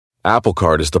Apple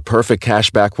Card is the perfect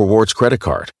cashback rewards credit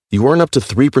card. You earn up to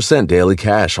 3% daily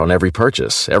cash on every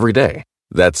purchase, every day.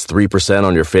 That's 3%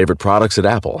 on your favorite products at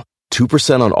Apple,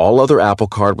 2% on all other Apple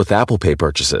Card with Apple Pay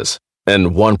purchases,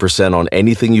 and 1% on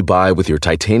anything you buy with your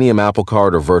titanium Apple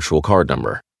Card or virtual card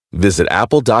number. Visit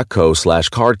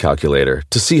apple.co/card calculator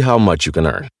to see how much you can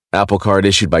earn. Apple Card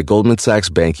issued by Goldman Sachs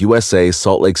Bank USA,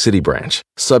 Salt Lake City branch.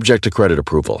 Subject to credit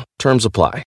approval. Terms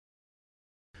apply.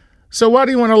 So why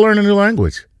do you want to learn a new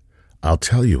language? I'll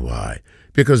tell you why.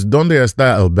 Because ¿Dónde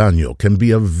está el baño can be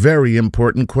a very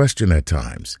important question at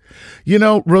times. You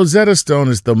know, Rosetta Stone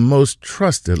is the most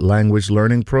trusted language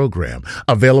learning program,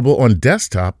 available on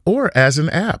desktop or as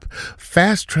an app.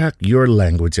 Fast-track your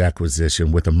language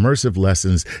acquisition with immersive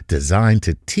lessons designed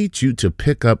to teach you to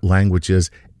pick up languages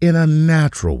in a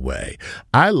natural way.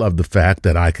 I love the fact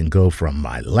that I can go from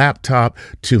my laptop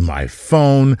to my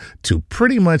phone to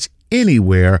pretty much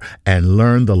anywhere and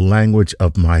learn the language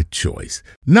of my choice.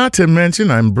 Not to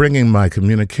mention, I'm bringing my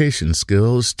communication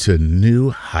skills to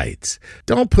new heights.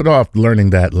 Don't put off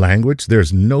learning that language.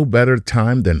 There's no better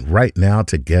time than right now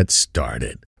to get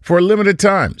started. For a limited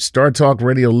time, Star Talk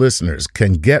Radio listeners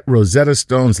can get Rosetta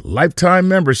Stone's lifetime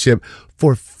membership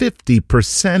for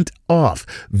 50% off.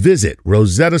 Visit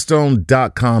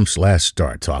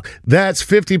rosettastone.com/StarTalk. That's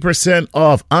 50%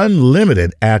 off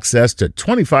unlimited access to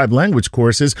 25 language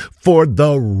courses for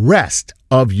the rest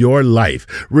of your life.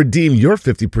 Redeem your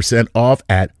 50% off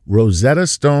at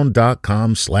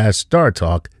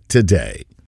rosettastone.com/StarTalk today.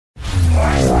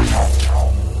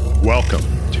 Welcome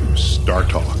to Star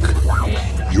Talk,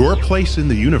 your place in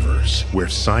the universe where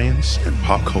science and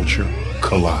pop culture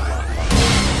collide.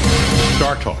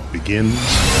 Star Talk begins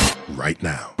right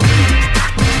now.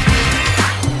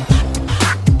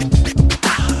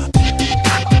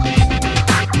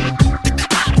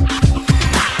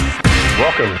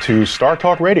 Welcome to Star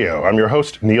Talk Radio. I'm your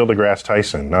host, Neil deGrasse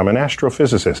Tyson. I'm an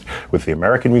astrophysicist with the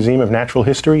American Museum of Natural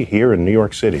History here in New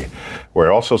York City,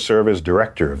 where I also serve as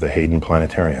director of the Hayden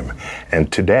Planetarium.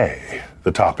 And today,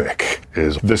 the topic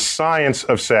is the science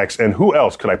of sex. And who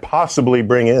else could I possibly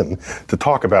bring in to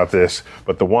talk about this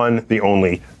but the one, the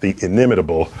only, the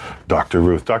inimitable Dr.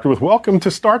 Ruth. Dr. Ruth, welcome to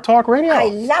Star Talk Radio. I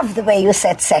love the way you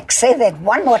said sex. Say that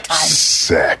one more time.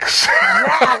 Sex.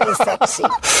 Very sexy.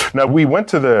 Now, we went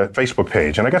to the Facebook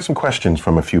page, and I got some questions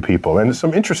from a few people, and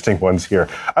some interesting ones here.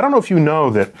 I don't know if you know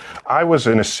that I was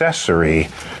an accessory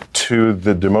to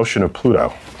the demotion of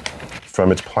Pluto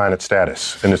from its planet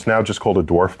status, and it's now just called a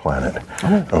dwarf planet.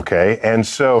 Oh. Okay, and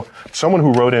so someone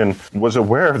who wrote in was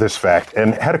aware of this fact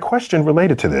and had a question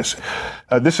related to this.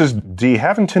 This is D.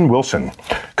 Havington Wilson.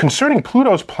 Concerning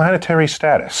Pluto's planetary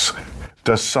status,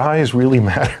 does size really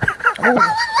matter? Oh.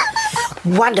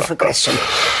 Wonderful question.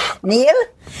 Neil,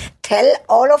 tell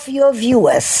all of your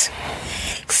viewers,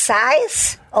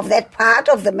 size of that part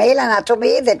of the male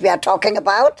anatomy that we are talking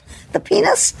about, the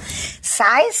penis,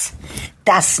 size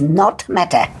does not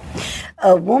matter.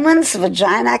 A woman's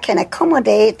vagina can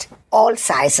accommodate all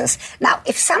sizes. Now,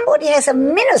 if somebody has a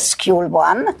minuscule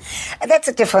one, that's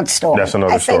a different story. That's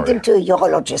another story. I sent him to a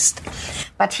urologist.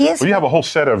 But here's... Well, you have a whole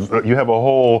set of... you have a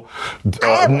whole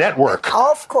network.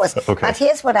 Of course. Okay. But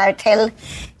here's what I tell.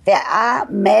 There are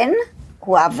men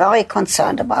who are very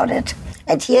concerned about it.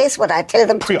 And here's what I tell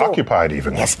them to do. Preoccupied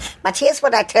even. Yes. But here's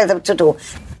what I tell them to do.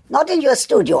 Not in your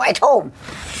studio, at home.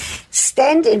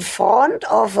 Stand in front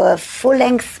of a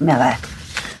full-length mirror.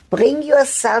 Bring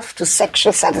yourself to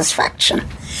sexual satisfaction.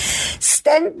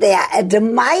 Stand there,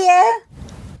 admire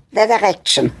that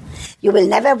erection. You will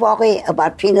never worry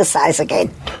about penis size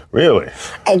again. Really?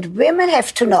 And women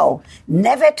have to know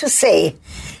never to say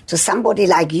to somebody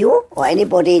like you or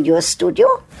anybody in your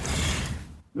studio,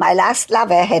 my last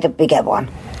lover had a bigger one.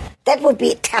 That would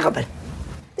be terrible.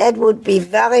 That would be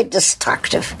very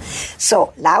destructive.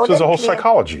 So loud. So there's a whole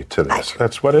psychology to this.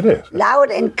 That's what it is. Loud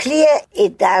and clear,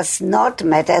 it does not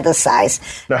matter the size.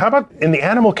 Now, how about in the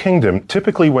animal kingdom?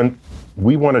 Typically, when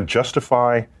we want to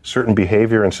justify certain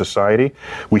behavior in society,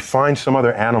 we find some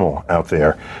other animal out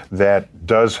there that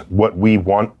does what we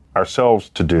want ourselves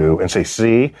to do and say,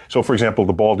 see? So, for example,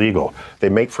 the bald eagle, they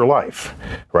mate for life,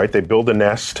 right? They build a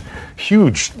nest,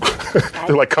 huge.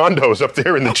 They're like condos up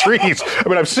there in the trees. I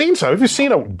mean, I've seen some. Have you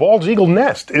seen a bald eagle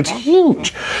nest? It's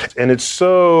huge. And it's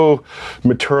so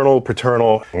maternal,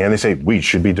 paternal, and they say, we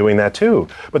should be doing that too.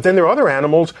 But then there are other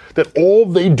animals that all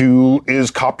they do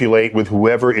is copulate with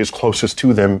whoever is closest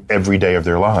to them every day of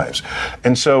their lives.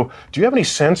 And so, do you have any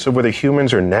sense of whether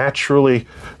humans are naturally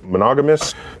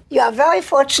monogamous You are very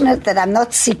fortunate that I'm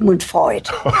not Sigmund Freud.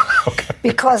 Okay.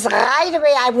 Because right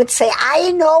away I would say,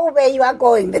 I know where you are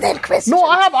going with that question. No,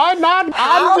 I'm not.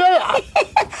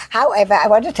 However, I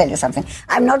want to tell you something.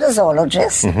 I'm not a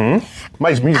zoologist.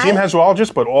 My museum has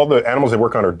zoologists, but all the animals they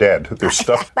work on are dead. They're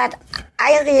stuffed. But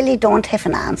I really don't have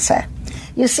an answer.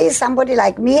 You see, somebody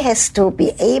like me has to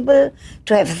be able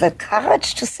to have the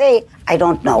courage to say, I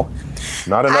don't know.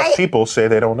 Not enough people say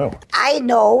they don't know. I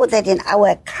know that in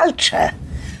our culture,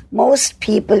 most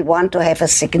people want to have a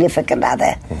significant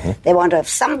other. They want to have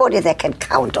somebody they can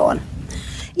count on,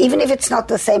 even if it's not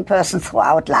the same person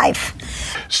throughout life.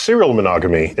 Serial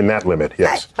monogamy in that limit,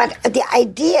 yes. But the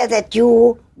idea that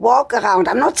you walk around,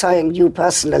 I'm not saying you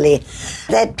personally,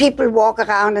 that people walk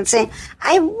around and say,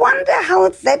 I wonder how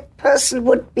that person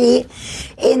would be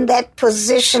in that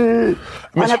position.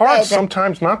 I mean, it's hard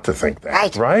sometimes not to think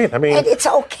that, right? I mean, and it's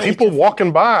okay. People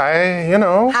walking by,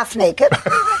 half naked.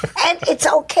 And it's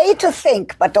okay to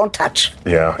think, but don't touch.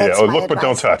 Yeah. Oh, look, but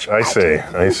don't touch. I see.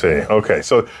 Okay.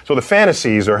 So the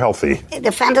fantasies are healthy.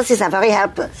 The fantasies are very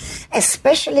helpful,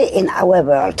 especially in our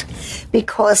world,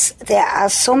 because there are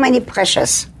so many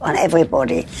pressures on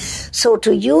everybody. So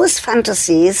to use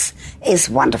fantasies is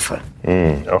wonderful.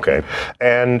 Okay.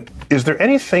 And is there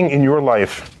anything in your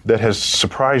life that has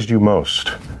surprised you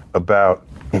most about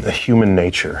human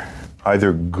nature,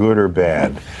 either good or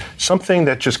bad? Something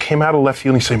that just came out of left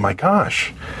field and you say, my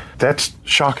gosh, that's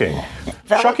shocking.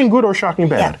 Shocking good or shocking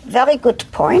bad? Yeah, very good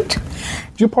point.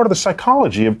 You're part of the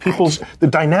psychology of the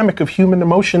dynamic of human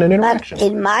emotion and interaction. But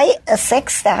in my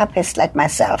sex therapist like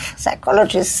myself,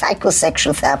 psychologist,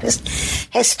 psychosexual therapist,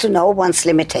 has to know one's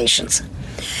limitations.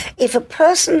 If a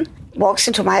person walks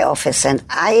into my office and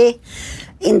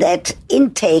in that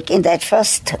intake, in that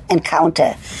first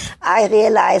encounter, I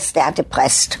realize they are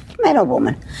depressed, man or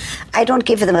woman, I don't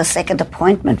give them a second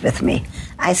appointment with me.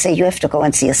 I say, you have to go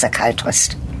and see a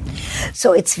psychiatrist.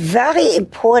 So it's very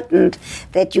important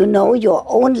that you know your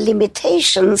own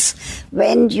limitations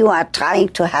when you are trying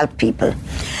to help people.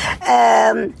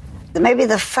 Maybe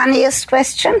the funniest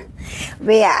question,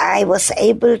 where I was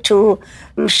able to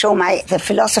show the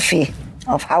philosophy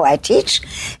of how I teach,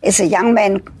 is a young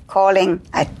man calling,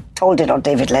 I told it on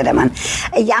David Letterman,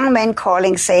 a young man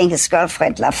calling saying his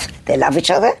girlfriend they love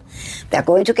each other, they're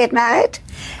going to get married,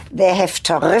 they have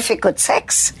terrific good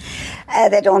sex,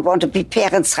 they don't want to be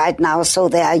parents right now, so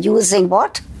they are using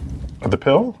what? The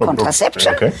pill?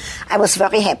 Contraception. Okay. I was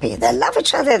very happy. They love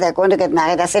each other, they're going to get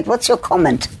married. I said, what's your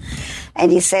comment?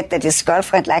 And he said that his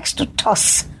girlfriend likes to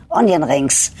toss onion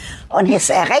rings on his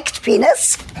erect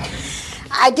penis.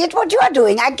 I did what you are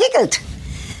doing. I giggled.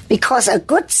 Because a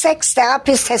good sex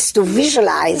therapist has to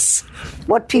visualize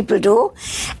what people do.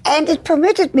 And it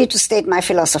permitted me to state my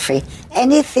philosophy.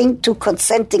 Anything two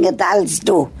consenting adults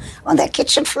do on their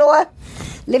kitchen floor,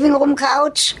 living room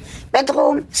couch,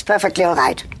 bedroom, is perfectly all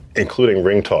right. Including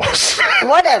ring toss.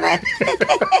 Whatever.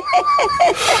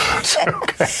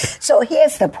 So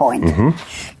here's the point.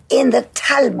 In the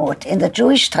Talmud, in the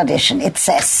Jewish tradition, it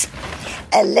says,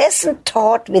 a lesson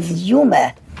taught with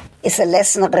humor is a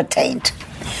lesson retained.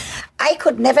 I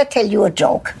could never tell you a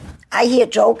joke. I hear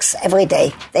jokes every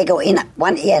day. They go in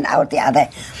one ear and out the other.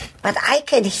 But I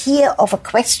can hear of a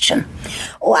question,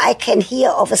 or I can hear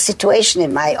of a situation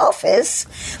in my office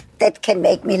that can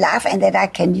make me laugh and that I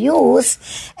can use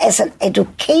as an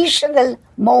educational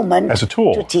moment. As a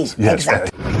tool. To teach. Yes.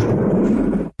 Exactly.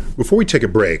 Before we take a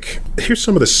break, here's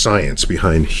some of the science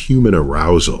behind human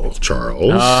arousal,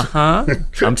 Charles.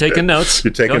 I'm taking notes.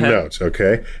 You're taking notes,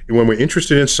 okay? And when we're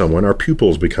interested in someone, our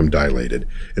pupils become dilated.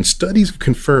 And studies have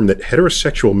confirmed that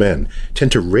heterosexual men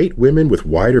tend to rate women with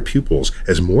wider pupils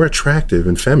as more attractive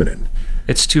and feminine.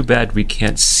 It's too bad we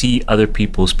can't see other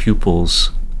people's pupils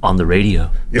on the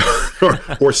radio.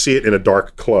 or see it in a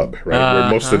dark club, right, where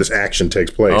most of this action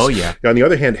takes place. Oh, yeah. Now, on the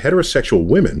other hand, heterosexual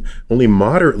women only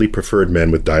moderately preferred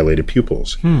men with dilated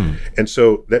pupils. And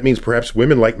so that means perhaps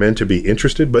women like men to be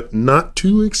interested, but not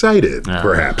too excited,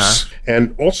 perhaps.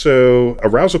 And also,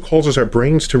 arousal causes our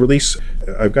brains to release,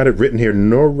 I've got it written here,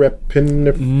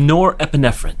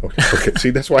 norepinephrine. Okay,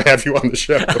 see, that's why I have you on the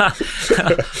show.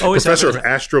 Professor of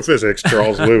Astrophysics,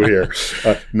 Charles Liu here.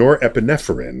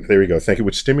 Norepinephrine, there we go, thank you,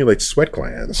 which stimulates sweat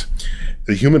glands.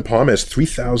 The human palm has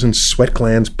 3,000 sweat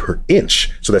glands per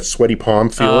inch. So that sweaty palm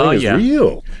feeling is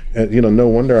real. And, no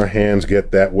wonder our hands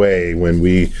get that way when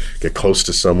we get close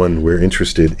to someone we're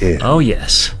interested in. Oh,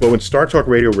 yes. Well, when Star Talk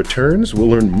Radio returns, we'll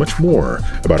learn much more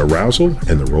about arousal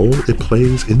and the role it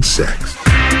plays in sex.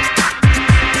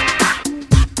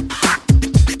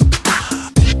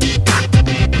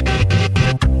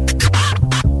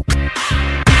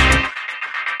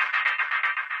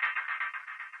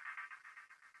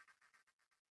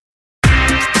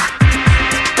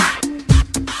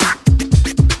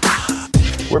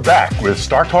 back with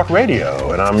Star Talk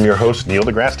Radio, and I'm your host, Neil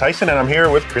deGrasse Tyson, and I'm here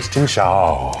with Kristen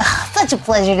Shaw. Such a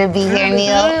pleasure to be here,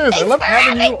 Neil. I love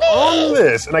having you on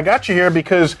this. And I got you here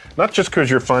because, not just because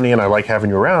you're funny and I like having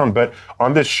you around, but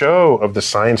on this show of the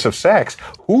science of sex,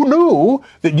 who knew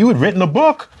that you had written a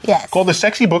book called The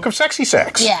Sexy Book of Sexy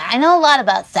Sex? Yeah, I know a lot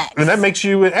about sex. And that makes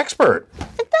you an expert.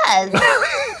 It does.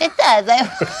 It does.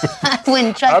 I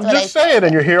wouldn't trust I'm what just I saying, said.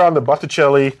 and you're here on the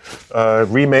Botticelli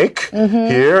remake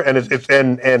here,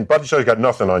 and and Botticelli's got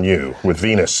nothing on you with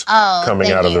Venus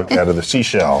coming out of the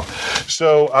seashell.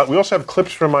 So we also have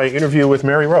clips from my interview with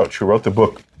Mary Roach, who wrote the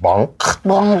book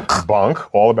Bonk,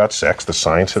 all about sex, the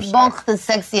science of sex. Bonk, the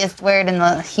sexiest word in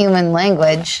the human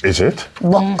language. Is it?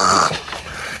 Bonk.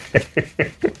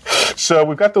 So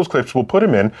we've got those clips. We'll put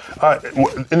them in.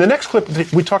 In the next clip,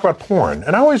 we talk about porn.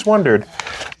 And I always wondered,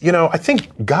 I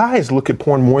think guys look at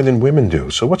porn more than women do.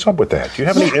 So what's up with that? Do you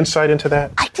have any insight into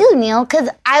that? I do, Neil, because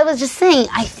I was just saying,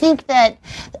 I think that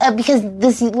because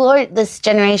this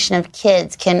generation of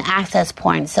kids can access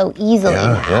porn so easily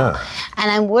now. Yeah. And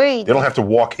I'm worried. They don't have to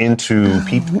walk into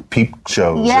peep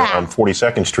shows on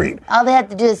 42nd Street. All they have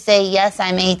to do is say, yes,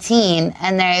 I'm 18,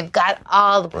 and they've got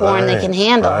all the porn they can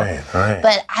handle. Right.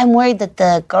 But I'm worried that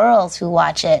the girls who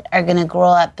watch it are going to grow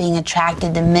up being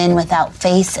attracted to men without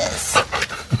faces.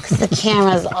 Because the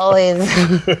camera's always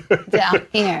down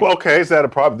here. Well, okay, is that a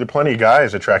problem? There are plenty of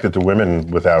guys attracted to women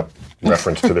without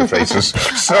reference to their faces.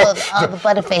 So, all the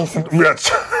butter faces. Yes.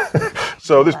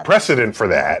 So there's precedent for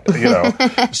that,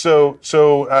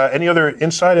 So any other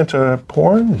insight into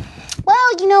porn?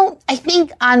 Well, I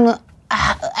think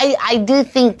I do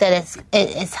think that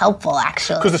it's helpful,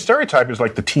 actually. Because the stereotype is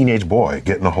like the teenage boy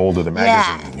getting a hold of the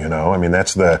magazine, I mean,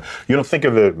 that's you don't think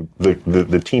of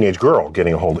the teenage girl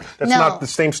getting a hold of it. That's not the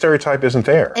same stereotype, isn't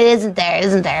there? It isn't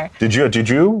there. Did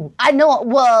you? I know,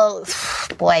 well,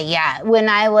 boy, yeah. When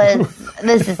I was,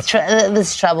 this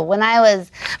is trouble. When I was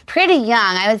pretty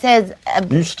young, I would say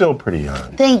You're still pretty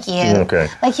young. Thank you. Okay.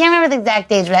 I can't remember the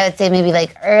exact age, but I would say maybe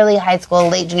like early high school,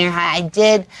 late junior high. I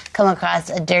did come across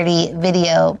a dirty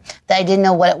video that I didn't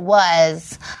know what it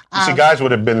was. See, guys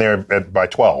would have been there by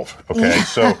 12, okay?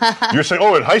 So you're saying,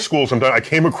 in high school sometime I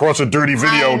came across a dirty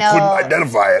video and couldn't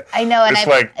identify it. I know, and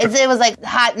it was like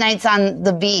hot nights on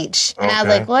the beach. And I was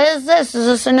like, what is this? Is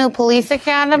this a new police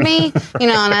academy?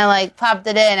 And I popped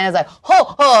it in and I was like,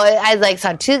 I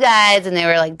saw two guys and they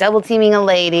were double teaming a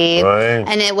lady. Right.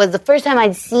 And it was the first time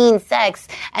I'd seen sex,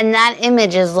 and that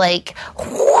image is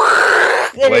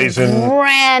it is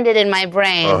branded in my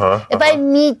brain. If I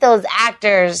meet those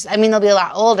actors, I mean, they'll be a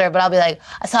lot older, but I'll be like,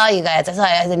 I saw you guys.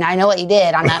 I know what you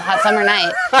did on that hot summer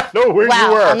night. I know where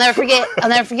you were. I'll never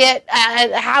forget.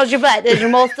 How's your butt? Is your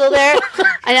mole still there?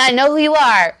 I know who you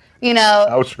are.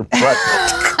 How's your butt?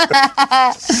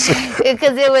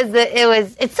 Because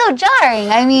it's so jarring.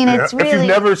 I mean, it's really. If you've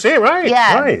never seen it, right?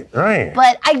 Yeah. Right.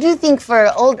 But I do think for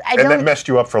that messed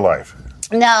you up for life.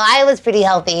 No, I was pretty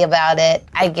healthy about it,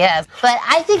 I guess. But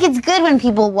I think it's good when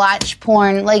people watch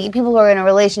porn, like people who are in a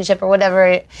relationship or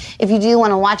whatever. If you do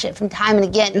want to watch it from time and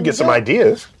again, you get some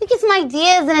ideas. You get some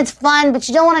ideas, and it's fun. But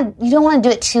you don't want to do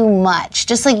it too much.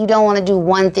 Just like you don't want to do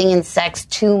one thing in sex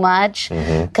too much,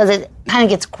 because it kind of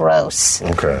gets gross.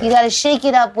 Okay. You got to shake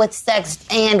it up with sex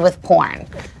and with porn.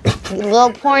 A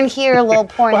little porn here, a little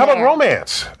porn there. How about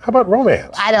romance?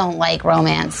 I don't like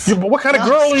romance. Yeah, but what kind of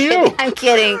girl are you? I'm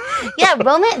kidding. Yeah,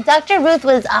 romance. Dr. Ruth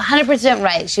was 100%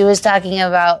 right. She was talking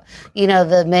about,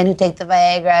 the men who take the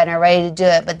Viagra and are ready to do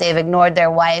it, but they've ignored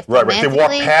their wife. Right. They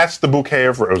walk past the bouquet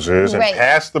of roses and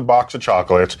past the box of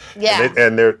chocolates. Yeah.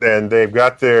 And they've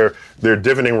got their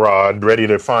divining rod ready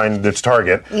to find its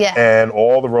target. Yeah. And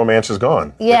all the romance is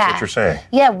gone. Yeah. That's what you're saying.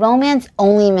 Yeah, romance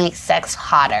only makes sex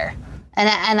hotter.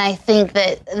 And I think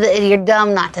that you're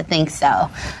dumb not to think so.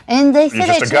 And they say you're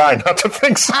just a guy not to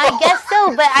think so. I guess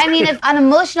so, but I mean, on an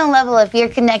emotional level, if you're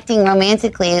connecting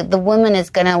romantically, the woman is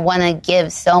going to want to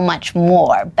give so much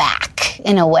more back,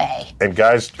 in a way. And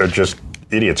guys are just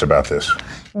idiots about this.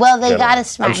 Well, they got to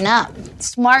smarten up.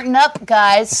 Smarten up,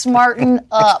 guys. Smarten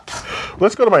up.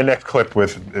 Let's go to my next clip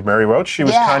with Mary Roach. She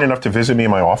was kind enough to visit me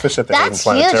in my office at the Hayden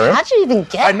Planetarium. That's huge. How'd you even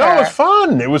get I know,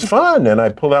 it was fun. And I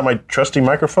pulled out my trusty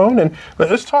microphone, and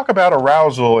let's talk about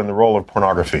arousal and the role of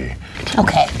pornography.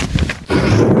 Okay.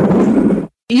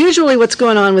 Usually what's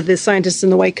going on with the scientists in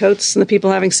the white coats and the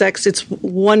people having sex, it's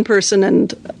one person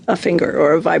and a finger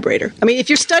or a vibrator. I mean, if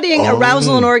you're studying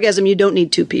arousal and orgasm, you don't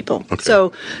need two people. Okay.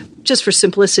 So just for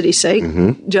simplicity's sake,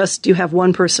 just you have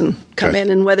one person come in,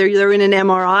 and whether they're in an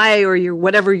MRI or you're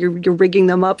rigging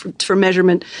them up for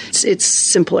measurement, it's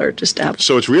simpler just to have.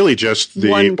 So it's really just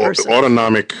the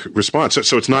autonomic response.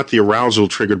 So it's not the arousal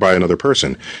triggered by another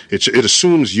person. It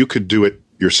assumes you could do it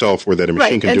yourself or that a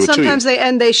machine Right, can and do it to you.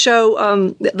 sometimes they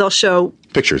show they'll show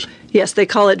Pictures. Yes, they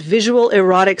call it visual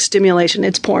erotic stimulation.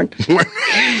 It's porn.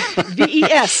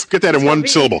 VES. Get that in one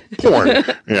syllable. Porn.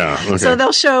 Yeah. Okay. So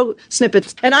they'll show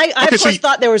snippets. And I of course,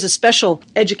 thought there was a special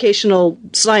educational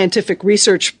scientific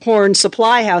research porn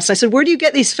supply house. I said, where do you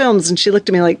get these films? And she looked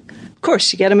at me like, of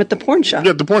course, you get them at the porn shop.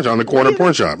 Yeah, the porn shop, on the corner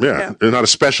porn shop. Yeah. There's not a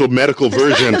special medical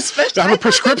version. I have a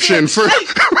prescription for...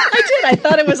 I did. I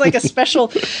thought it was like a special,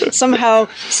 somehow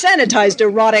sanitized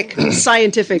erotic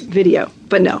scientific video.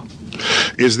 But no.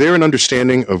 Is there an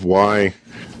understanding of why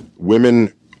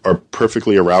women are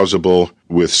perfectly arousable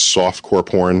with softcore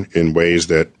porn in ways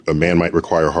that a man might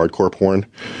require hardcore porn?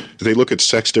 Do they look at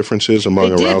sex differences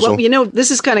among arousal? Well,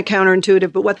 this is kind of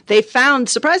counterintuitive, but what they found,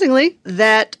 surprisingly,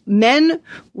 that men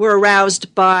were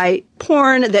aroused by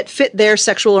porn that fit their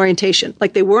sexual orientation.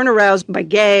 Like they weren't aroused by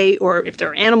gay or if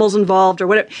there are animals involved or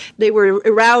whatever. They were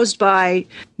aroused by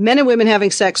men and women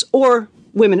having sex or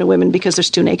women and women because there's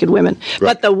two naked women. Right.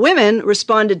 But the women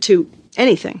responded to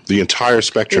anything. The entire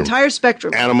spectrum. The entire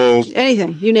spectrum. Animals.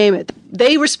 Anything, you name it.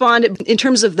 They responded in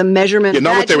terms of the measurement. Yeah,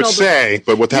 not what they would say,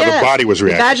 but how the body was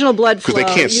reacting. Vaginal blood flow.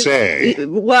 Because they can't say.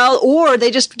 Well, or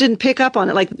they just didn't pick up on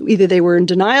it. Like either they were in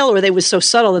denial or they was so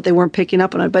subtle that they weren't picking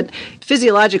up on it. But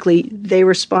physiologically, they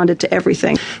responded to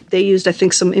everything. They used, I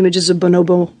think, some images of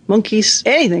bonobo monkeys.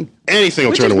 Anything. Anything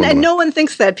will turn a woman on. And no one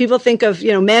thinks that. People think of,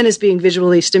 men as being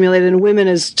visually stimulated and women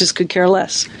as just could care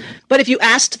less. But if you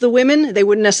asked the women, they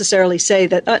wouldn't necessarily say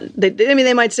that.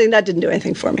 They might say that didn't do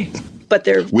anything for me. But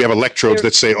we have electrodes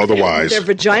that say otherwise. Their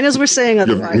vaginas were saying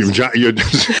otherwise.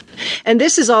 And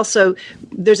this is also,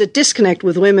 there's a disconnect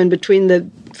with women between the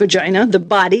vagina, the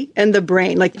body, and the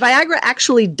brain. Like Viagra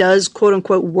actually does, quote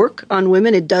unquote, work on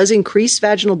women. It does increase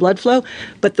vaginal blood flow,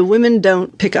 but the women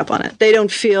don't pick up on it. They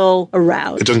don't feel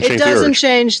aroused. It doesn't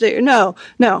change the urge.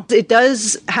 No. It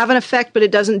does have an effect, but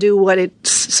it doesn't do what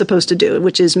it's supposed to do,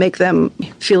 which is make them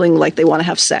feeling like they want to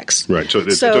have sex. Right. So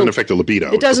it doesn't affect the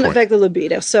libido. It doesn't affect the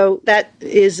libido. So that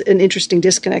is an interesting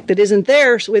disconnect that isn't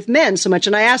there with men so much.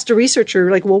 And I asked a researcher,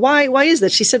 like, well, why is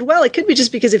that? She said, well, it could be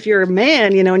just because if you're a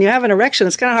man, and you have an erection,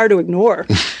 it's kind of hard to ignore.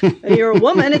 And you're a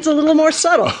woman, it's a little more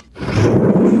subtle.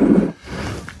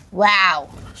 Wow.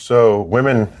 So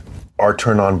women are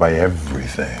turned on by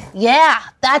everything. Yeah,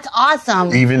 that's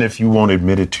awesome. Even if you won't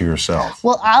admit it to yourself.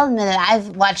 Well, I'll admit it. I've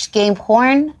watched gay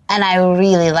porn, and I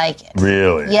really like it.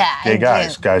 Really? Yeah, gay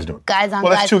guys. Guys do it. Guys on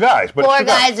well, guys. That's two guys. But four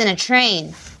guys in a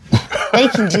train. They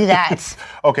can do that.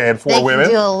 Okay, and four women.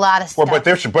 They can do a lot of stuff.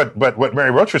 But what Mary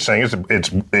Roach was saying is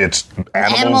it's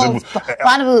animals.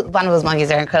 Bonobo's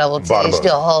monkeys are incredible too. You should do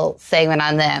a whole segment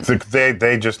on them.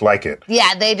 They just like it.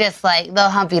 Yeah, they just they'll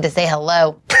hump you to say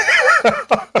hello.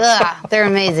 Ugh, they're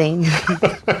amazing.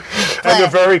 And they're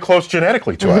very close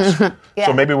genetically to us. Yeah.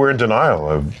 So maybe we're in denial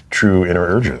of true inner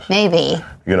urges. Maybe.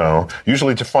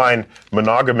 Usually to find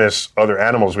monogamous other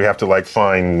animals, we have to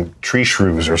find tree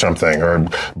shrews or something, or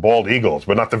bald eagles,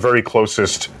 but not the very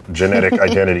closest genetic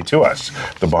identity to us,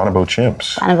 the bonobo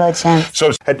chimps. Bonobo chimps.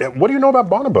 So what do you know about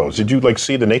bonobos? Did you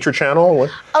see the Nature Channel?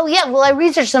 What? Oh yeah, well I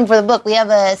researched them for the book. We have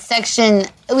a section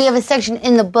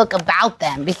in the book about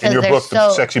them because in your they're book, so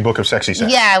the sexy book of sexy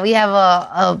sex. Yeah, we have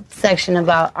a section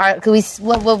about art.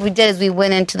 What we did is we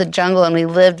went into the jungle and we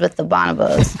lived with the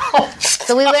bonobos.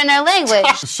 So we learned their language.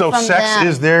 So sex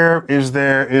is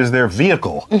their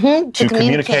vehicle to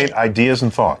communicate ideas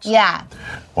and thoughts. Yeah.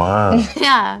 Wow.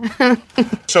 Yeah.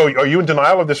 So are you in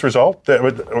denial of this result?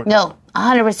 No,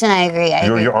 100% I agree.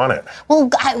 You're on it. Well,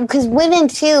 because women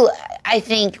too, I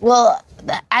think,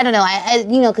 I don't know.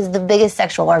 Because the biggest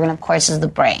sexual organ, of course, is the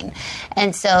brain,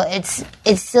 and so it's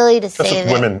silly to say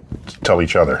that women tell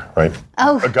each other, right?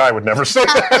 Oh, a guy would never say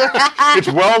that. It's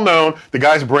well known the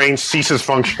guy's brain ceases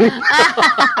function.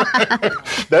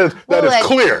 that is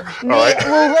clear. All right.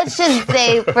 Well, let's just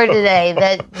say for today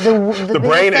that the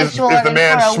brain is the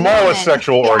man's smallest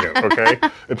sexual organ. Okay,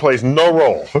 it plays no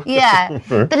role. Yeah,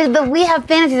 but we have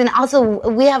fantasies, and also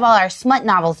we have all our smut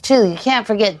novels too. You can't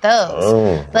forget those.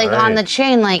 Oh, on the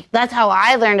train, that's how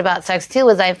I learned about sex too.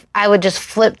 Was I would just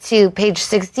flip to page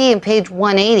 60 and page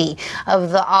 180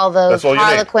 of all those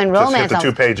Harlequin romance. The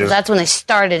 2 pages. That's when they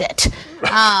started it.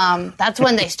 That's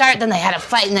when they start. Then they had a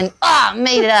fight, and then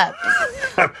made it up.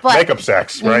 Makeup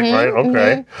sex, right? Right.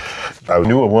 Okay. I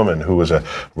knew a woman who was a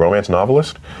romance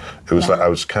novelist. It was I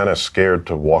was kind of scared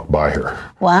to walk by her.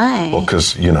 Why? Well,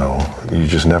 because you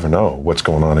just never know what's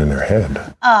going on in their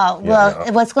head. Oh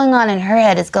well, what's going on in her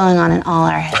head is going on in all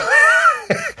our heads.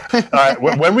 All right,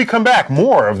 when we come back,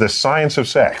 more of the science of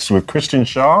sex with Kristen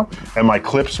Shaw and my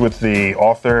clips with the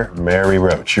author Mary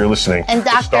Roach. You're listening to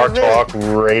Star Talk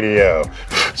Radio.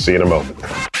 See you in a moment.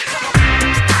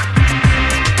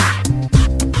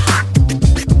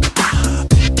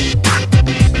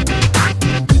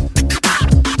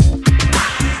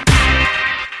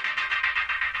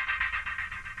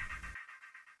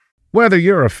 Whether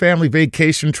you're a family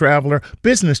vacation traveler,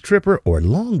 business tripper, or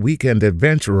long weekend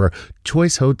adventurer,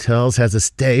 Choice Hotels has a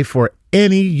stay for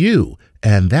any you.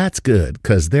 And that's good,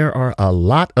 because there are a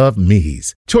lot of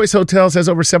me's. Choice Hotels has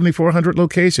over 7,400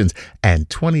 locations and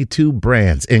 22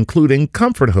 brands, including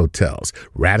Comfort Hotels,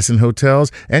 Radisson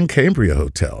Hotels, and Cambria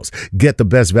Hotels. Get the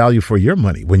best value for your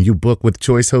money when you book with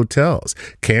Choice Hotels.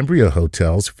 Cambria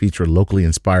Hotels feature locally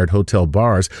inspired hotel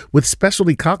bars with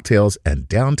specialty cocktails and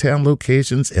downtown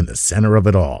locations in the center of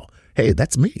it all. Hey,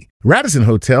 that's me. Radisson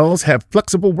Hotels have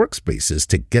flexible workspaces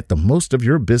to get the most of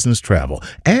your business travel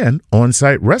and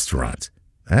on-site restaurants.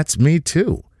 That's me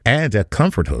too. And at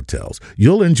Comfort Hotels,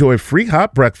 you'll enjoy free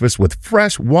hot breakfast with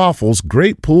fresh waffles,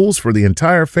 great pools for the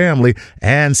entire family,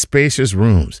 and spacious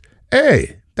rooms.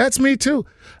 Hey, that's me too.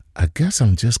 I guess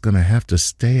I'm just going to have to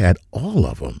stay at all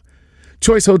of them.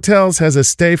 Choice Hotels has a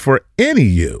stay for any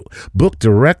you. Book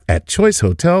direct at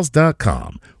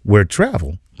choicehotels.com, where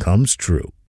travel comes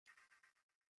true.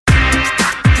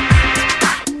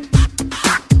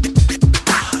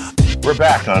 We're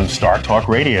back on Star Talk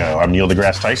Radio. I'm Neil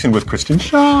deGrasse Tyson with Kristen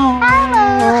Shaw.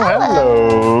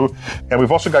 Hello. And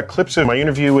we've also got clips of my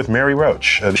interview with Mary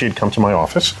Roach. She had come to my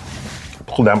office,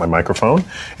 pulled out my microphone,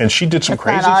 and she did some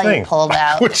crazy not all things. You pulled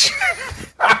out.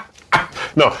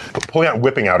 No, pulling out and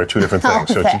whipping out are two different things.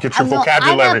 So to get your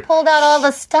vocabulary. I pulled out all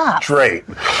the stuff. Straight.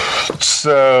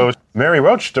 So Mary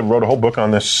Roach wrote a whole book on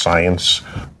the science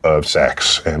of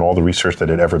sex and all the research that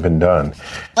had ever been done.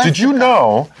 Did you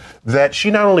know that she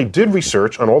not only did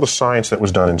research on all the science that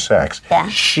was done in sex,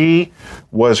 she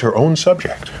was her own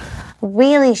subject?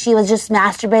 Really? She was just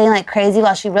masturbating like crazy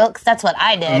while she wrote? Because that's what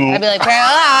I did. I'd be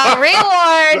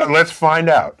like, reward! Let's find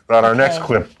out on our next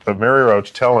clip of Mary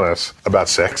Roach telling us about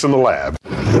sex in the lab.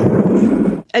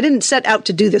 I didn't set out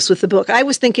to do this with the book. I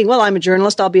was thinking, well, I'm a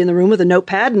journalist. I'll be in the room with a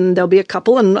notepad, and there'll be a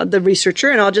couple and the researcher,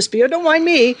 and I'll just be, don't mind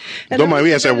me. And don't mind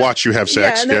me as I watch you have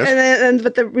sex, yes?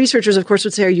 But the researchers, of course,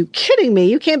 would say, are you kidding me?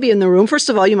 You can't be in the room. First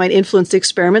of all, you might influence the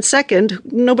experiment. Second,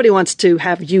 nobody wants to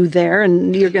have you there,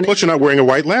 and you're going to... Plus, you're not wearing a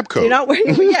white lab coat. You're not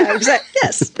wearing... Yeah, exactly.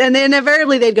 Yes. And then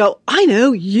invariably they'd go, I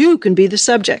know, you can be the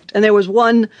subject. And there was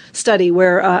one study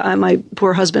where my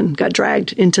poor husband got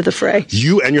dragged into the fray.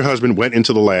 You and your husband went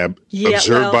into the lab,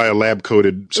 observed by a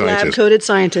lab-coated scientist. Lab-coated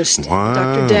scientist. Wow.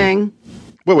 Dr. Dang.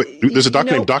 Wait. There's a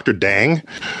doctor named Dr. Dang?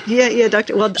 Yeah,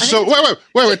 Dr. Well, so,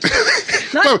 wait.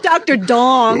 Not Dr.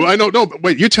 Dong. Well, I know, no, but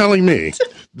wait, you're telling me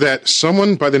that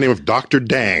someone by the name of Dr.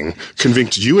 Dang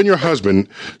convinced you and your husband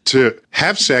to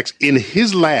have sex in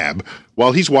his lab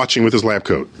while he's watching with his lab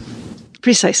coat?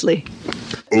 Precisely.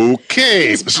 Okay.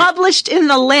 It's published in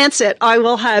The Lancet, I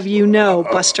will have you know,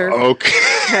 Buster.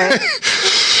 Okay.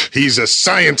 He's a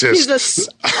scientist.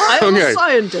 I'm a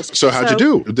scientist. So how'd you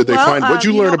do? Did they find, what'd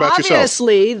you learn about yourself?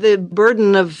 Obviously, the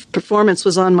burden of performance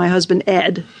was on my husband,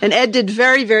 Ed. And Ed did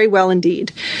very, very well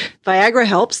indeed. Viagra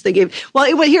helps. They gave,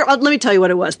 here, let me tell you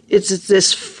what it was. It's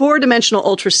this 4-dimensional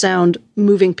ultrasound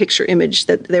moving picture image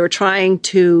that they were trying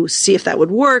to see if that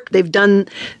would work. They've done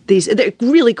they're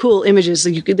really cool images.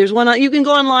 There's one, you can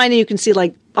go online and you can see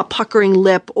like a puckering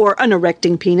lip or an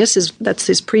erecting penis. That's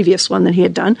his previous one that he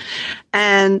had done.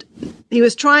 And he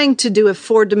was trying to do a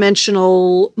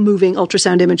 4-dimensional moving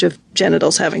ultrasound image of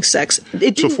genitals having sex. So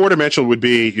 4-dimensional would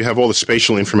be you have all the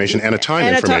spatial information and a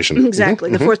time information. Exactly.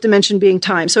 The fourth dimension being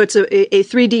time. So it's a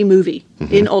 3D movie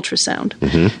in ultrasound.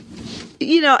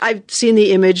 I've seen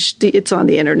the image. It's on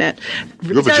the internet.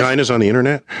 Your vagina's on the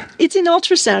internet? It's in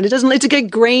ultrasound. It's a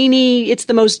grainy. It's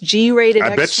the most G-rated.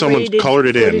 I bet someone colored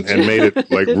it in and made it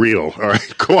like real. All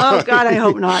right, go on. Oh God, I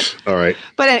hope not. All right.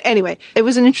 But anyway, it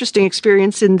was an interesting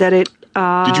experience in that it.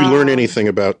 Did you learn anything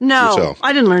about yourself? No,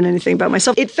 I didn't learn anything about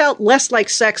myself. It felt less like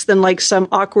sex than like some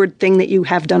awkward thing that you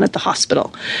have done at the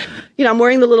hospital. I'm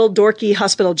wearing the little dorky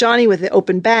hospital Johnny with the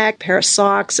open back, pair of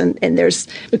socks, and there's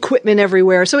equipment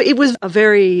everywhere. So it was a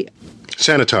very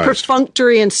sanitized,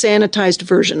 perfunctory and sanitized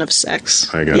version of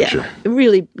sex. I got you.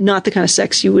 Really not the kind of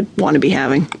sex you would want to be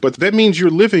having. But that means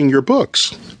you're living your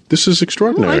books. This is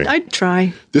extraordinary. Well, I'd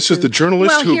try. This is the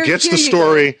journalist who gets the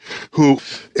story, who,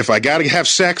 if I got to have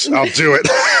sex, I'll do it.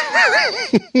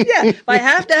 Yeah, if I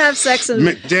have to have sex.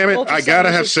 Damn it, I got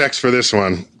to have sex for this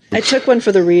one. I took one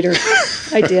for the reader.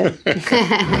 I did.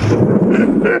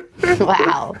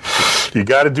 Wow. You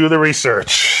got to do the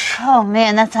research. Oh,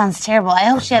 man, that sounds terrible. I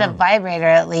hope she had a vibrator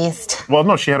at least. Well,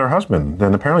 no, she had her husband.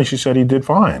 And apparently she said he did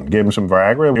fine. Gave him some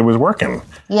Viagra. It was working.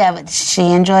 Yeah, but did she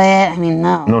enjoy it? I mean,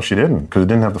 no. No, she didn't, because it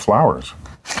didn't have the flowers.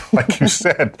 Like you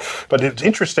said. But it's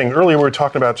interesting. Earlier we were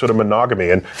talking about sort of monogamy.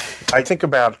 And I think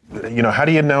about, how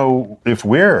do you know if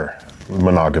we're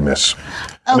monogamous.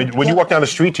 I mean, when you walk down the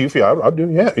street, do you feel, I'll do,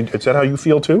 yeah. Is that how you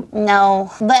feel too?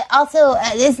 No. But also,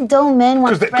 don't men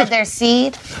want to spread their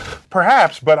seed?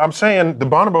 Perhaps, but I'm saying the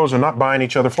bonobos are not buying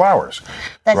each other flowers.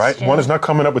 That's right? true. One is not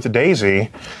coming up with a daisy.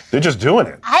 They're just doing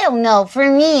it. I don't know. For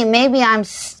me, maybe I'm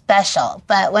special.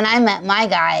 But when I met my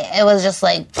guy, it was just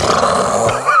like,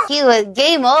 he was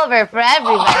game over for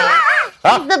everybody.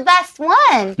 He's the best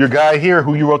one. Your guy here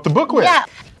who you wrote the book with. Yeah.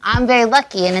 I'm very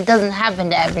lucky, and it doesn't happen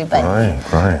to everybody.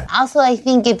 Right. Also, I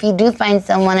think if you do find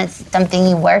someone, it's something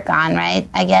you work on, right?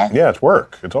 I guess. Yeah, it's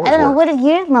work. It's always I don't know. work. What if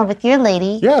you're in love with your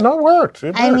lady? Yeah, no, it worked.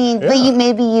 I mean, but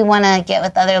maybe you want to get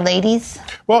with other ladies?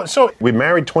 Well, so we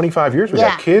married 25 years. We Yeah.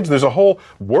 got kids. There's a whole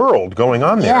world going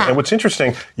on there. Yeah. And what's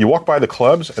interesting, you walk by the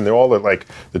clubs, and they're all like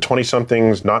the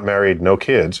 20-somethings, not married, no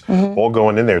kids, all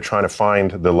going in there trying to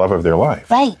find the love of their life.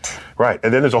 Right. Right.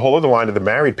 And then there's a whole other line of the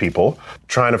married people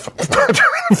trying to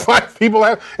find people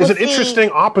out. It's an interesting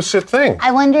opposite thing.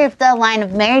 I wonder if the line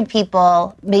of married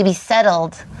people maybe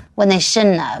settled when they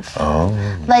shouldn't have.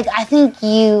 Oh. Like, I think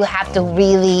you have to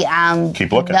really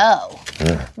Keep looking. know.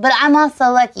 Yeah. But I'm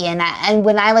also lucky, and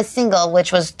when I was single,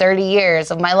 which was 30 years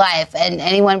of my life, and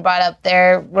anyone brought up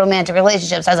their romantic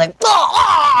relationships, I was like,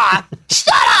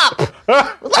 shut up!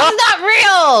 That's not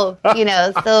real! You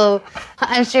know, so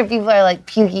I'm sure people are like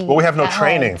puking. Well, we have no at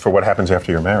training home. for what happens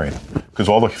after you're married. Because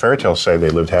all the fairy tales say they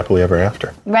lived happily ever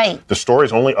after. Right. The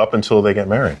story's only up until they get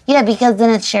married. Yeah, because then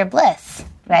it's sheer bliss,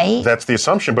 right? That's the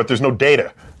assumption, but there's no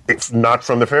data. It's not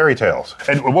from the fairy tales.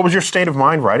 And what was your state of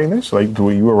mind writing this? Like,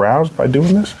 were you aroused by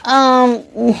doing this?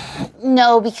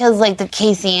 No, because like the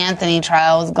Casey Anthony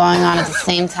trial was going on at the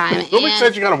same time. Nobody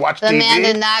said you gotta watch the TV.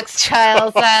 Amanda Knox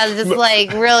trial, so I was just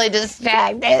like really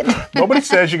distracted. Nobody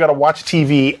says you gotta watch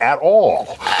TV at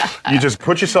all. You just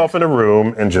put yourself in a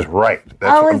room and just write.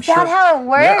 That's what I'm Is that sure. how it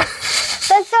works?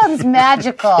 That sounds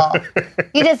magical.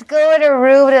 You just go in a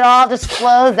room and it all just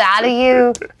flows out of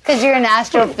you because you're an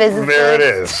astrophysicist. There it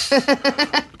is.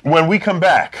 When we come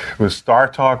back with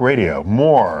Star Talk Radio,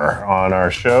 more on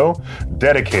our show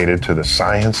dedicated to the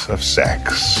science of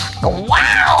sex.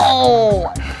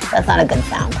 Wow! That's not a good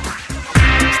sound.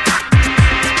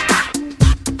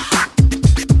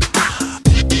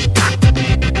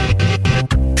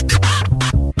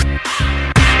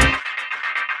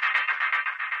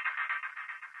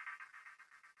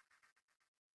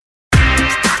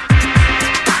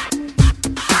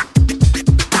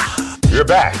 We're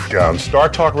back on Star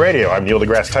Talk Radio. I'm Neil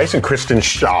deGrasse Tyson, Kristen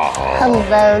Shaw.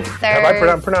 Hello, sir. Am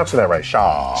I pronouncing that right?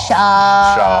 Shaw.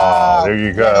 Shaw. There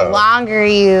you The go. longer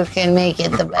you can make it,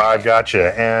 the better. I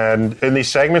gotcha. And in these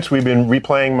segments, we've been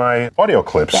replaying my audio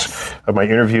clips of my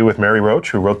interview with Mary Roach,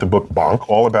 who wrote the book Bonk,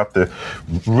 all about the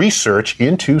research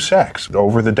into sex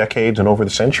over the decades and over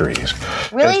the centuries.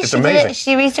 Really? It's amazing.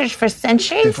 She researched for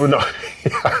centuries? Well, no,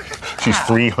 she's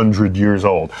 300 years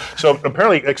old. So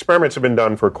apparently experiments have been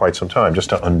done for quite some time just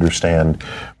to understand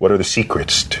what are the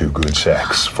secrets to good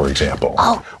sex, for example.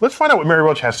 Oh. Let's find out what Mary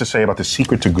Roach has to say about the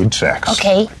secret to good sex.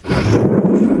 Okay.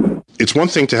 It's one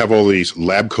thing to have all these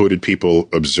lab-coated people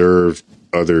observe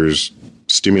others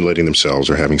stimulating themselves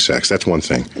or having sex. That's one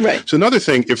thing. Right. It's another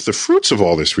thing if the fruits of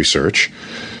all this research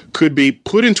could be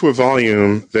put into a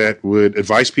volume that would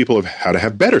advise people of how to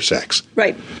have better sex.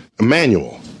 Right. A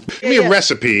manual. Give me a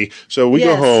recipe so we go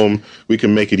Yes. home, we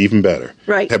can make it even better.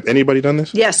 Right. Have anybody done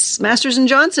this? Yes, Masters and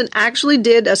Johnson actually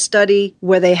did a study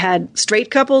where they had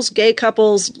straight couples, gay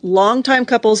couples, longtime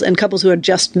couples, and couples who had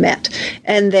just met.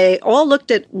 And they all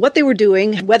looked at what they were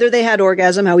doing, whether they had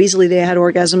orgasm, how easily they had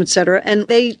orgasm, etc. And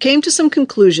they came to some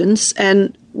conclusions.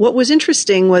 And what was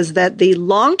interesting was that the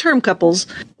long-term couples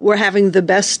were having the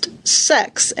best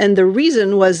sex. And the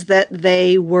reason was that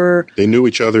they knew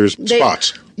each other's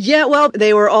spots. Yeah, well,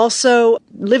 they were also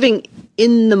living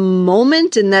in the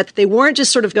moment in that they weren't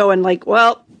just sort of going like,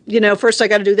 well, you know, first I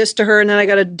got to do this to her and then I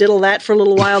got to diddle that for a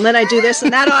little while and then I do this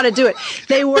and that ought to do it.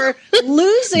 They were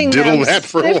losing Diddle that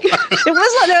for a while. It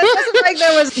wasn't like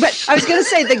there was, but I was going to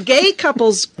say the gay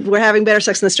couples were having better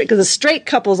sex than the straight, because the straight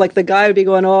couples, like the guy would be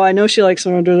going, oh, I know she likes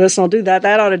when I do this and I'll do that.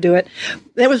 That ought to do it.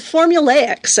 There was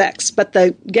formulaic sex, but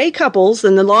the gay couples,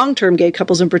 and the long-term gay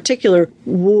couples in particular,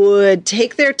 would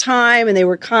take their time and they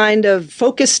were kind of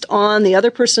focused on the other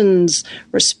person's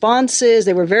responses.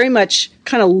 They were very much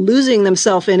kind of losing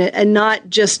themselves in it and not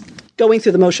just going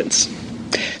through the motions.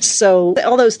 So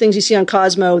all those things you see on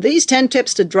Cosmo, these 10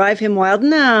 tips to drive him wild.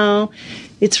 No,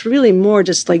 it's really more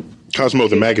just like Cosmo,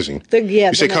 the magazine.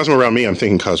 You say Cosmo around me, I'm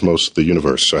thinking Cosmos, the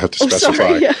universe. So I have to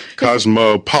specify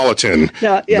Cosmopolitan,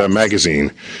 the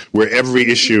magazine, where every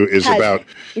issue is about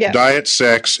diet,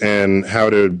 sex, and how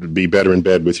to be better in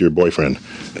bed with your boyfriend.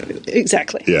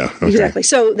 Exactly. Yeah. Okay. Exactly.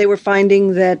 So they were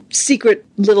finding that secret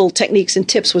little techniques and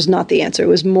tips was not the answer. It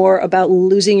was more about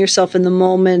losing yourself in the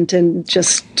moment and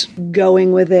just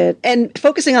going with it and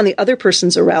focusing on the other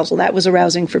person's arousal. That was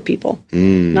arousing for people,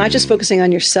 not just focusing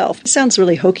on yourself. It sounds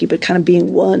really hokey, but kind of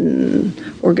being one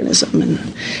organism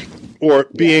or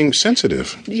being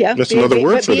sensitive. Yeah. That's another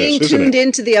word for this, isn't it? Being tuned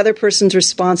into the other person's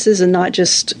responses and not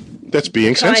just... That's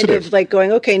being sensitive. Kind of like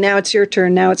going, okay, now it's your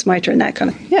turn, now it's my turn, that kind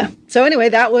of... Yeah. So anyway,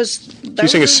 that was... You're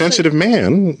saying a sensitive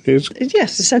man is...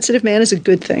 Yes, a sensitive man is a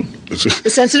good thing. A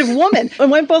sensitive woman. It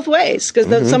went both ways,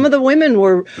 because some of the women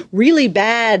were really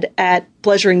bad at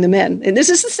pleasuring the men. And this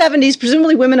is the 70s.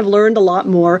 Presumably women have learned a lot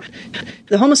more.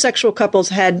 The homosexual couples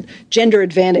had gender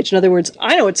advantage. In other words,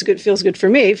 I know feels good for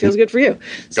me, it feels good for you.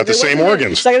 Got the same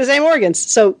organs. Got the same organs.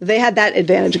 So they had that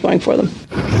advantage going for them.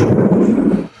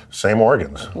 Same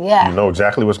organs. Yeah. You know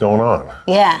exactly what's going on.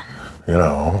 Yeah. You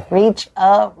know. Reach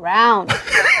around.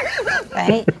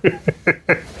 Right?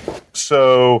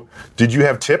 So, did you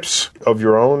have tips of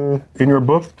your own in your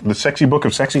book, the sexy book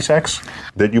of sexy sex,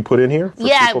 that you put in here for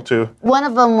people to... One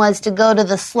of them was to go to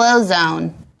the slow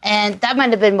zone. And that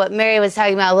might have been what Mary was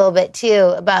talking about a little bit,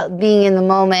 too, about being in the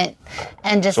moment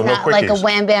and just not like a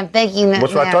wham, bam, thanking.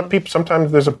 What's what I thought people,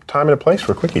 sometimes there's a time and a place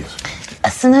for quickies.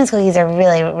 Sometimes cookies are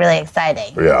really, really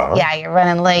exciting. Yeah. Yeah, you're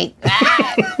running late.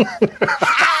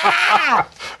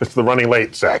 It's the running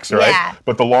late sex, right? Yeah.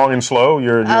 But the long and slow,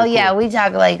 you're oh, yeah, cool. We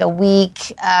talk like a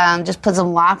week. Just put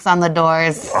some locks on the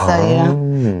doors. So, you know.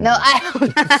 No, I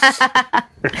don't.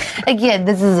 Again,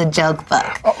 this is a joke book.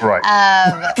 Oh,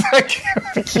 right.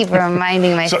 To keep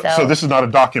reminding myself. So this is not a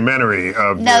documentary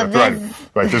of...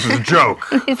 Right, this is a joke.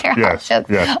 These are all jokes.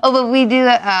 Yes. Oh, but we do...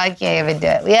 I can't even do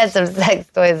it. We had some sex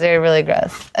toys that are really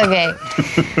gross. Okay.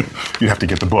 You have to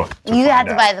get the book. You have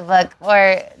to buy the book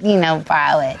or,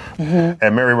 borrow it. Mm-hmm.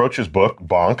 And Mary Roach's book,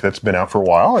 Bonk, that's been out for a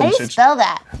while. How do you spell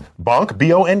that? Bonk,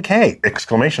 B-O-N-K,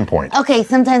 exclamation point. Okay,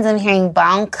 sometimes I'm hearing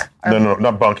bonk. No,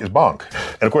 not bonk, is bonk.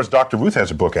 And of course, Dr. Ruth has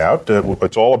a book out.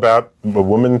 It's all about a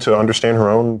woman to understand her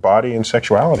own body and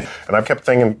sexuality. And I've kept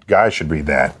thinking guys should read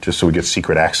that, just so we get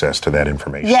secret access to that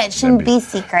information. Yeah, it shouldn't be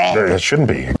secret. It shouldn't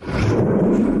be.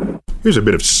 Here's a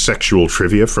bit of sexual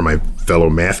trivia for my fellow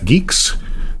math geeks.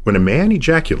 When a man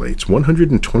ejaculates,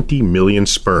 120 million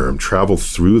sperm travel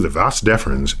through the vas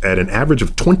deferens at an average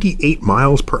of 28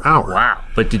 miles per hour. Wow.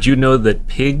 But did you know that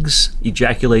pigs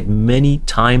ejaculate many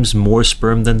times more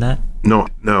sperm than that? No,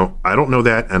 I don't know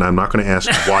that, and I'm not going to ask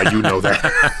why you know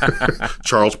that.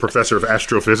 Charles, professor of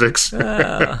astrophysics.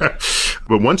 But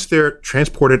once they're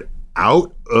transported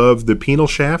out of the penile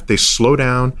shaft, they slow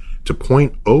down to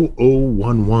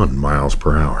 0.0011 miles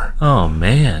per hour. Oh,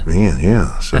 man.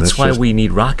 Yeah. So that's why we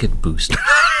need rocket boost.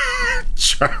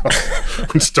 Charles,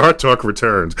 when Star Talk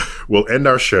returns, we'll end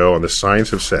our show on the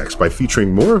science of sex by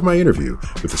featuring more of my interview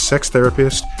with the sex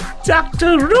therapist,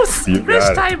 Dr. Ruth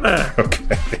Ristheimer.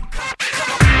 Okay.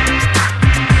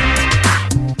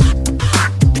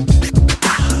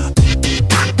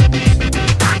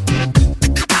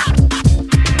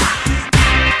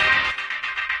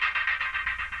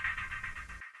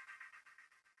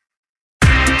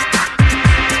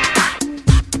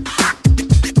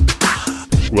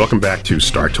 Welcome back to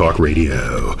Star Talk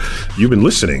Radio. You've been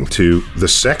listening to The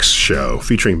Sex Show,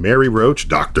 featuring Mary Roach,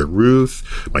 Dr.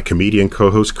 Ruth, my comedian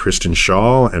co-host Kristen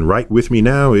Shaw, and right with me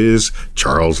now is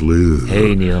Charles Liu.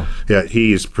 Hey, Neil. Yeah,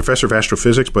 he's professor of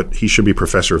astrophysics, but he should be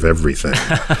professor of everything.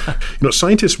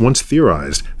 Scientists once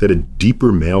theorized that a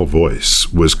deeper male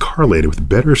voice was correlated with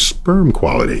better sperm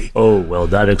quality. Oh, well,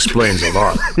 that explains a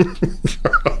lot.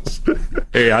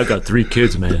 Hey, I got 3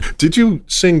 kids, man. Did you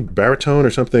sing baritone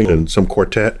or something in some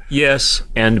quartet? Yes,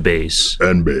 and bass.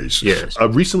 And bass. Yes. A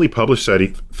recently published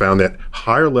study found that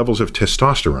higher levels of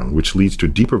testosterone, which leads to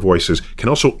deeper voices, can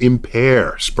also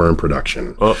impair sperm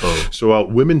production. Uh-oh. So while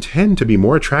women tend to be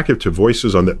more attractive to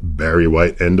voices on the Barry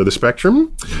White end of the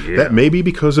spectrum, that may be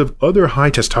because of other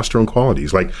high testosterone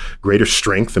qualities, like greater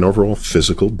strength and overall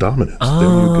physical dominance. Oh. There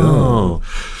you go.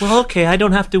 Well, okay, I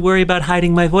don't have to worry about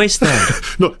hiding my voice then.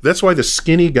 No, that's why the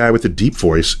skinny guy with the deep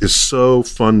voice is so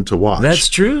fun to watch. That's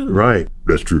true. Right.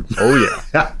 That's true. Oh,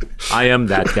 yeah. I am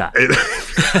that guy.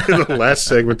 In the last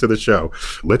segment of the show,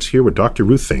 let's hear what Dr.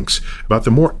 Ruth thinks about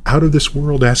the more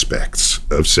out-of-this-world aspects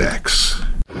of sex.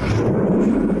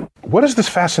 What is this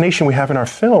fascination we have in our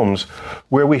films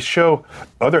where we show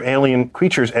other alien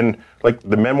creatures and, like,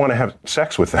 the men want to have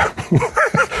sex with them?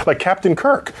 like Captain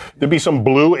Kirk. There'd be some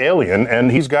blue alien,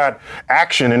 and he's got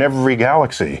action in every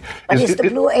galaxy. But is the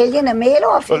blue alien a male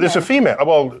or a female? It's a female.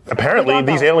 Well, apparently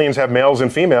these aliens have males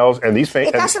and females, and these...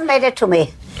 It doesn't matter to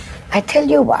me. I tell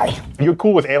you why. You're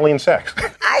cool with alien sex.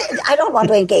 I don't want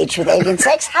to engage with alien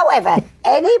sex. However,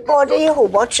 anybody who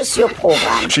watches your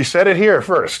program... She said it here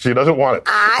first. She doesn't want it.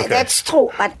 Okay. That's true.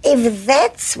 But if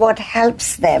that's what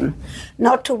helps them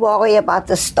not to worry about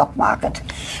the stock market,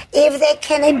 if they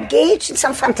can engage in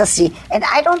some fantasy, and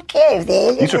I don't care if the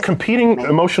aliens... These are competing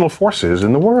emotional forces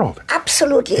in the world.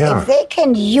 Absolutely. Yeah. If they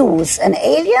can use an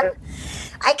alien...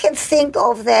 I can think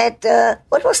of that...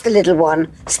 what was the little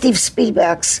one? Steve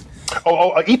Spielberg's...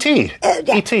 E.T.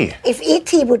 Yeah. E.T. If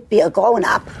E.T. would be a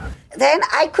grown-up, then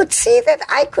I could see that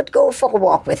I could go for a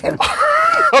walk with him.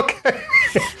 Okay.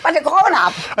 But a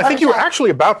grown-up. I think you were actually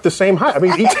about the same height. I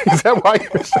mean, E.T., is that why?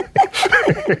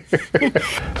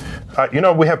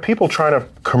 We have people trying to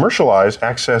commercialize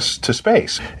access to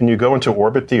space. And you go into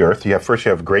orbit the Earth. You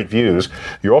have great views.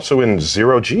 You're also in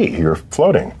zero-G. You're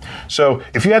floating. So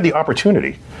if you had the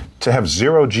opportunity to have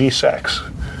zero-G sex,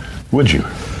 would you?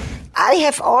 I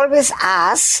have always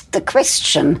asked the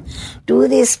question, do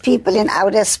these people in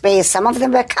outer space, some of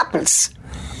them were couples,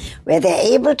 were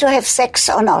they able to have sex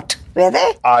or not? Were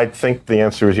they? I think the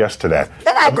answer is yes to that.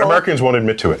 Then I'll go. Americans won't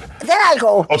admit to it. Then I'll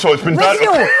go. Oh, so it's been with done.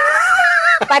 You.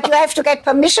 But you have to get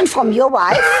permission from your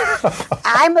wife.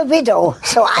 I'm a widow,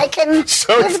 so I can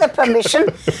give the permission.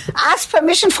 Ask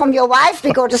permission from your wife,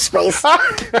 we go to space.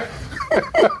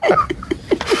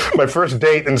 My first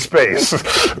date in space.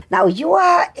 Now, you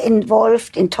are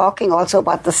involved in talking also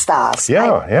about the stars.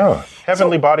 Yeah.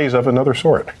 Heavenly bodies of another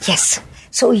sort. Yes.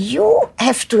 So you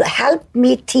have to help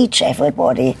me teach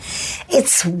everybody.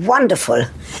 It's wonderful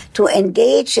to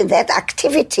engage in that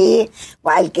activity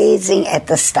while gazing at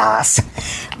the stars.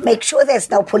 Make sure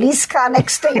there's no police car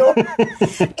next to you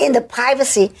in the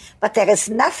privacy. But there is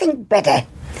nothing better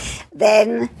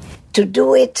than to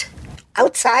do it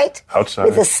outside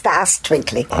with the stars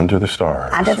twinkling. Under the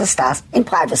stars. Under the stars, in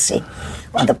privacy.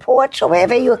 On the porch or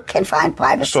wherever you can find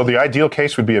privacy. So the ideal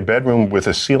case would be a bedroom with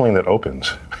a ceiling that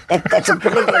opens. That's a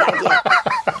brilliant idea.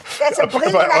 That's a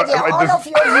brilliant idea. All of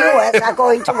your viewers are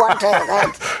going to want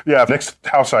that. Yeah, next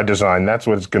house I design, that's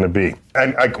what it's going to be.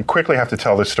 And I quickly have to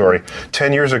tell this story.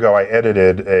 10 years ago, I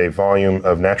edited a volume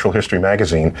of Natural History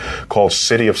magazine called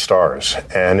City of Stars.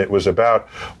 And it was about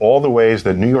all the ways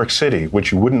that New York City,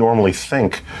 which you wouldn't normally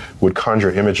think would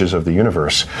conjure images of the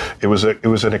universe, it was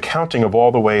an accounting of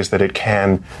all the ways that it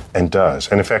can and does.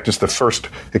 And in fact,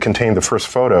 it contained the first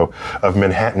photo of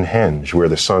Manhattan Henge, where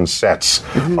the sun sets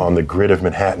on the grid of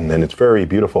Manhattan, and it's very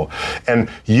beautiful. And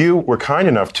you were kind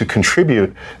enough to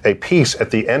contribute a piece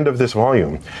at the end of this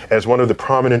volume as one of the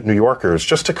prominent New Yorkers,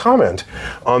 just to comment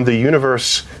on the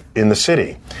universe in the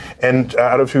city. And I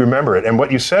don't know if you remember it. And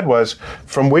what you said was,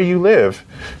 from where you live,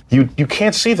 you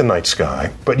can't see the night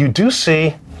sky, but you do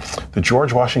see the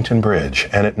George Washington Bridge.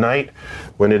 And at night,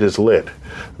 when it is lit,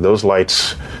 those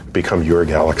lights become your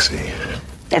galaxy.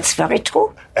 That's very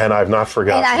true. And I've not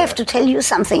forgotten. And I have to tell you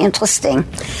something interesting,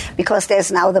 because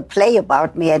there's now the play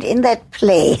about me. And in that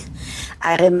play,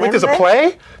 I remember... Wait, there's a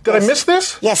play? Did I miss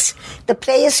this? Yes. The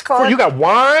play is called... You got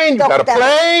wine, you got a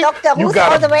play, Dr. Ruth you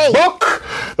got all the way. Book.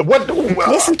 What?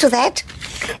 Listen to that.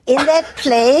 In that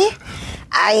play,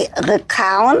 I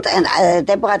recount, and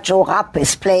Deborah Jo Rapp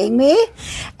is playing me,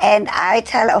 and I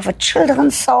tell of a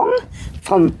children's song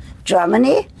from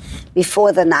Germany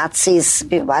before the Nazis,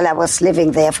 while I was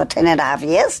living there for 10.5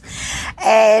 years.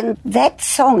 And that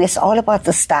song is all about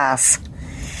the stars.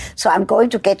 So I'm going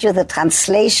to get you the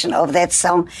translation of that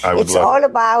song. It's all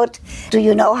about, do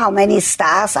you know how many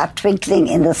stars are twinkling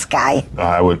in the sky?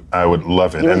 I would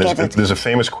love it. And there's a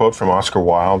famous quote from Oscar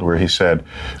Wilde where he said,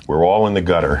 "We're all in the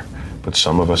gutter, but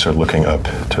some of us are looking up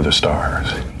to the stars."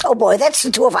 Oh boy, that's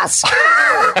the two of us.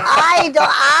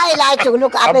 I like to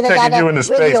look up in the gutter. I'm taking you into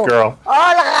space, girl.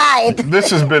 All right. This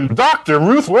has been Dr.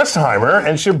 Ruth Westheimer,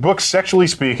 and her book, Sexually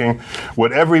Speaking,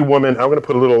 what every woman, I'm going to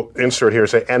put a little insert here,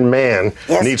 say, and man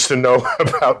needs to know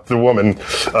about the woman,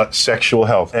 sexual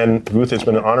health. And Ruth, it's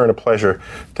been an honor and a pleasure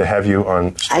to have you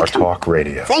on Star Talk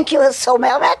Radio. Thank you so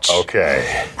very much.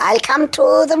 Okay. I'll come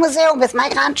to the museum with my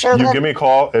grandchildren. You give me a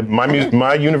call.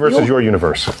 My universe is your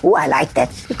universe. Oh, I like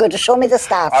that. You're going to show me the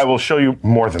stars. I will show you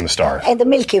more than the stars. And the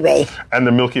Milky Way. And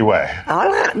the Milky Way. All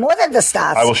right, more than the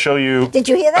stars. I will show you. Did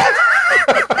you hear that?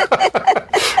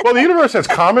 Well, the universe has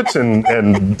comets and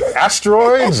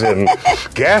asteroids and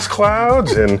gas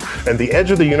clouds and the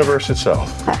edge of the universe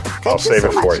itself. I'll save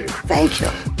it for you. Thank you.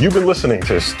 You've been listening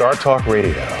to Star Talk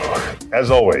Radio. As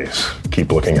always,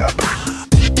 keep looking up.